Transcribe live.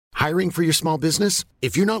Hiring for your small business?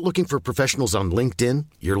 If you're not looking for professionals on LinkedIn,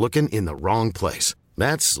 you're looking in the wrong place.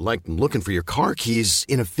 That's like looking for your car keys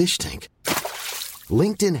in a fish tank.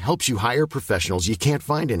 LinkedIn helps you hire professionals you can't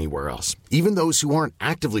find anywhere else, even those who aren't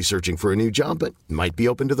actively searching for a new job but might be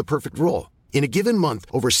open to the perfect role. In a given month,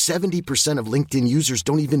 over 70% of LinkedIn users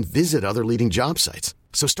don't even visit other leading job sites.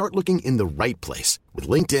 So start looking in the right place. With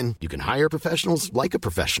LinkedIn, you can hire professionals like a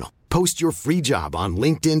professional. Post your free job on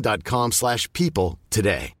linkedin.com/people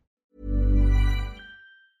today.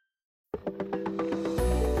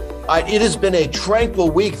 It has been a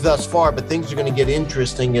tranquil week thus far, but things are going to get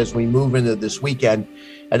interesting as we move into this weekend.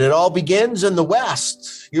 And it all begins in the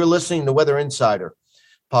West. You're listening to Weather Insider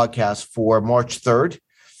podcast for March 3rd.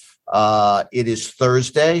 It is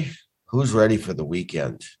Thursday. Who's ready for the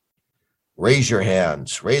weekend? Raise your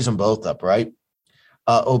hands. Raise them both up, right?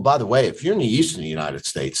 By the way, if you're in the eastern United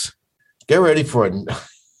States, get ready for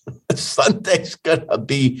Sunday's going to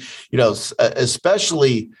be,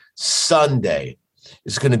 especially Sunday.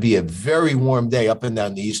 It's going to be a very warm day up and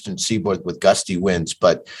down the eastern seaboard with gusty winds,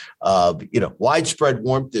 but, widespread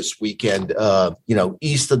warmth this weekend,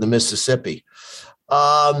 east of the Mississippi.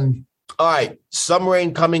 All right, some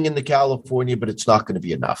rain coming into California, but it's not going to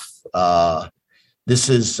be enough. This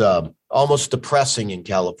is almost depressing in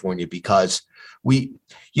California because we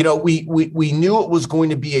knew it was going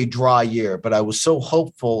to be a dry year, but I was so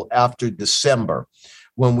hopeful after December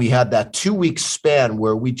when we had that 2-week span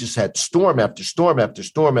where we just had storm after storm after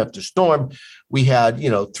storm after storm. We had,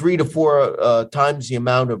 3 to 4 times the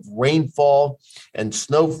amount of rainfall and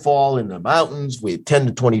snowfall in the mountains. We had 10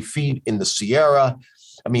 to 20 feet in the Sierra.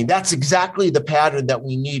 I mean, that's exactly the pattern that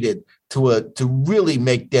we needed to really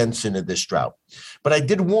make dents into this drought. But I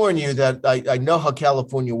did warn you that I know how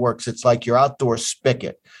California works. It's like your outdoor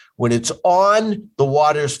spigot. When it's on, the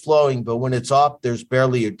water's flowing, but when it's off, there's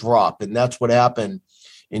barely a drop. And that's what happened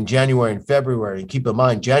in January and February. And keep in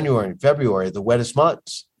mind, January and February are the wettest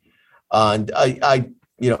months. And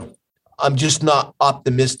I'm just not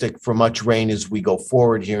optimistic for much rain as we go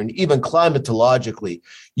forward here. And even climatologically,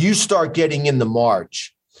 you start getting into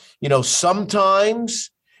March,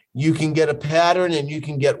 sometimes you can get a pattern and you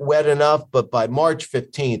can get wet enough, but by March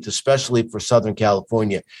 15th, especially for Southern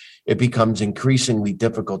California, it becomes increasingly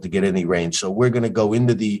difficult to get any rain. So we're going to go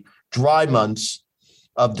into the dry months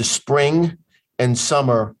of the spring and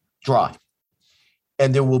summer dry.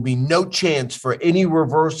 And there will be no chance for any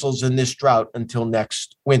reversals in this drought until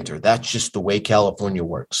next winter. That's just the way California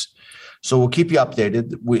works. So we'll keep you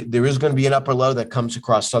updated. There is going to be an upper low that comes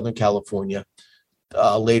across Southern California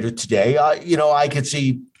later today. I could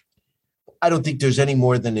see, I don't think there's any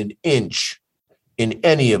more than an inch in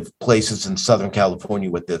any of places in Southern California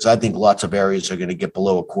with this. I think lots of areas are going to get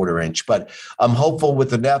below a quarter inch, but I'm hopeful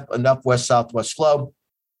with enough west-southwest flow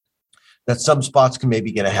that some spots can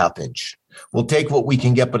maybe get a half inch. We'll take what we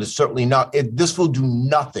can get, but it's certainly not. This will do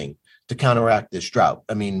nothing to counteract this drought.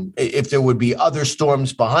 I mean, if there would be other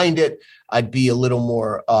storms behind it, I'd be a little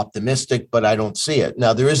more optimistic, but I don't see it.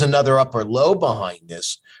 Now, there is another upper low behind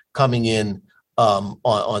this coming in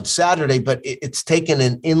on Saturday, but it's taken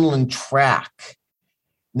an inland track.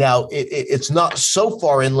 Now, it's not so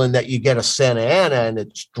far inland that you get a Santa Ana and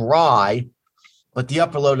it's dry, but the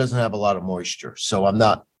upper low doesn't have a lot of moisture. So I'm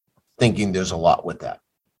not thinking there's a lot with that.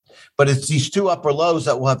 But it's these two upper lows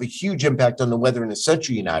that will have a huge impact on the weather in the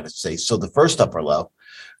central United States. So the first upper low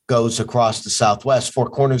goes across the southwest, Four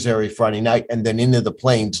Corners area Friday night, and then into the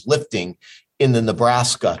plains, lifting in the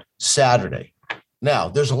Nebraska Saturday. Now,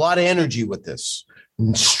 there's a lot of energy with this.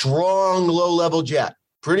 Strong low-level jet,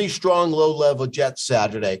 pretty strong low-level jet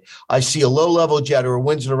Saturday. I see a low-level jet or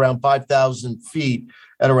winds at around 5,000 feet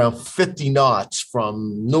at around 50 knots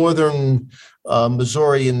from northern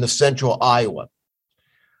Missouri into central Iowa.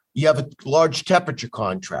 You have a large temperature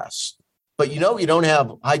contrast, but you don't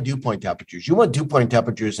have high dew point temperatures. You want dew point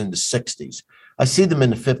temperatures in the 60s. I see them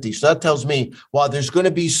in the 50s. So that tells me while there's going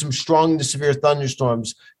to be some strong to severe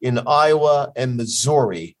thunderstorms in Iowa and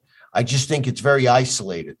Missouri, I just think it's very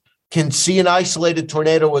isolated. Can see an isolated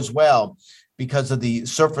tornado as well because of the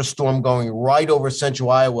surface storm going right over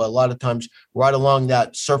central Iowa. A lot of times right along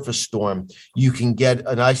that surface storm, you can get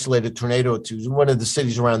an isolated tornado to one of the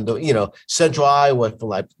cities around central Iowa,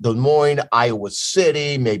 like Des Moines, Iowa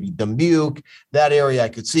City, maybe Dubuque, that area I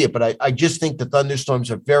could see it. But I just think the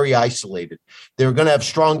thunderstorms are very isolated. They're going to have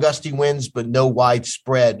strong gusty winds, but no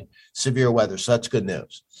widespread severe weather. So that's good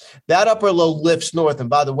news. That upper low lifts north. And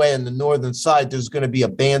by the way, on the northern side, there's going to be a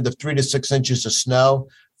band of 3 to 6 inches of snow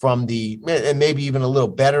from and maybe even a little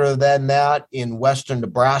better than that in western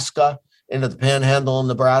Nebraska, into the panhandle of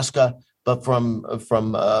Nebraska. but from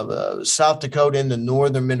South Dakota into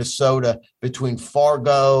northern Minnesota between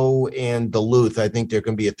Fargo and Duluth, I think there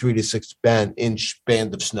can be a 3 to 6 inch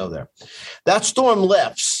band of snow there. That storm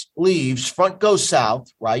leaves, front goes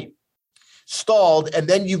south, right? Stalled, and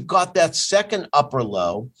then you've got that second upper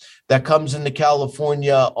low that comes into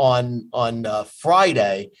California on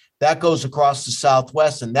Friday. That goes across the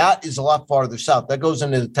Southwest, and that is a lot farther south. That goes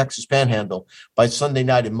into the Texas Panhandle by Sunday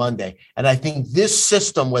night and Monday. And I think this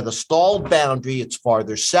system with a stalled boundary, it's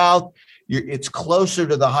farther south, it's closer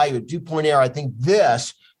to the higher dew point area. I think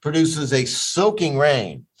this produces a soaking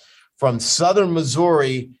rain from southern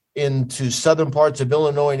Missouri into southern parts of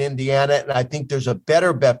Illinois and Indiana. And I think there's a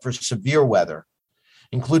better bet for severe weather,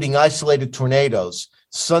 including isolated tornadoes,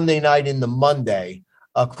 Sunday night into Monday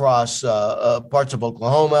across parts of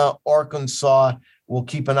Oklahoma, Arkansas. We'll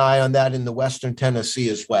keep an eye on that in the western Tennessee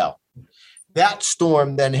as well. That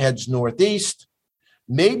storm then heads northeast,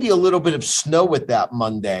 maybe a little bit of snow with that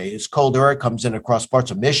Monday as cold air comes in across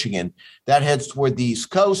parts of Michigan. That heads toward the East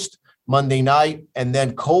Coast Monday night, and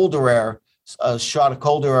then colder air, a shot of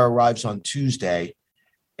colder air arrives on Tuesday.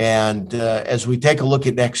 And as we take a look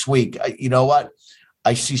at next week, you know what?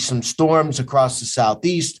 I see some storms across the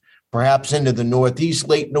southeast, perhaps into the northeast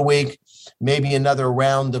late in the week, maybe another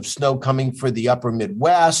round of snow coming for the upper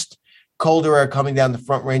Midwest, colder air coming down the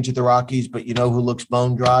front range of the Rockies. But you know who looks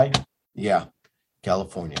bone dry? Yeah,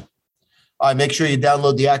 California. All right, make sure you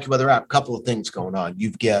download the AccuWeather app. Couple of things going on.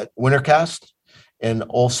 You've got Wintercast and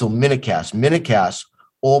also Minicast. Minicast,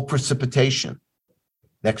 all precipitation.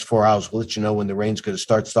 Next 4 hours, we'll let you know when the rain's going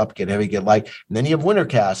to stop, get heavy, get light. And then you have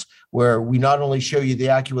Wintercast, where we not only show you the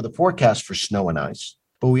AccuWeather forecast for snow and ice,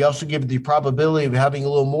 but we also give the probability of having a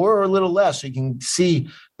little more or a little less, so you can see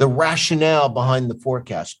the rationale behind the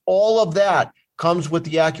forecast. All of that comes with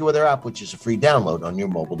the AccuWeather app, which is a free download on your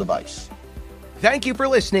mobile device. Thank you for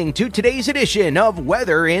listening to today's edition of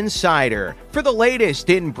Weather Insider. For the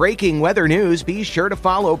latest in breaking weather news, be sure to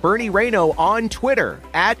follow Bernie Rayno on Twitter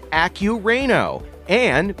 @AccuRayno.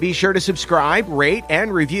 And be sure to subscribe, rate,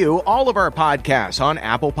 and review all of our podcasts on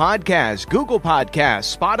Apple Podcasts, Google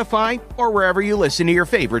Podcasts, Spotify, or wherever you listen to your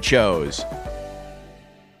favorite shows.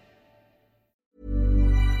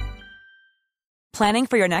 Planning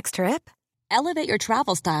for your next trip? Elevate your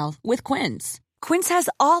travel style with Quince. Quince has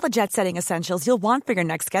all the jet-setting essentials you'll want for your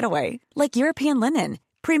next getaway, like European linen,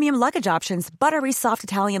 premium luggage options, buttery soft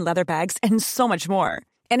Italian leather bags, and so much more.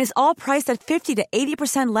 And is all priced at 50 to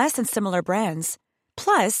 80% less than similar brands.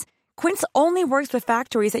 Plus, Quince only works with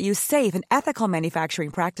factories that use safe and ethical manufacturing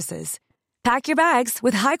practices. Pack your bags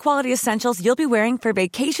with high-quality essentials you'll be wearing for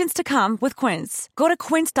vacations to come with Quince. Go to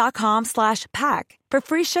quince.com/pack for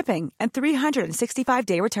free shipping and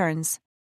 365-day returns.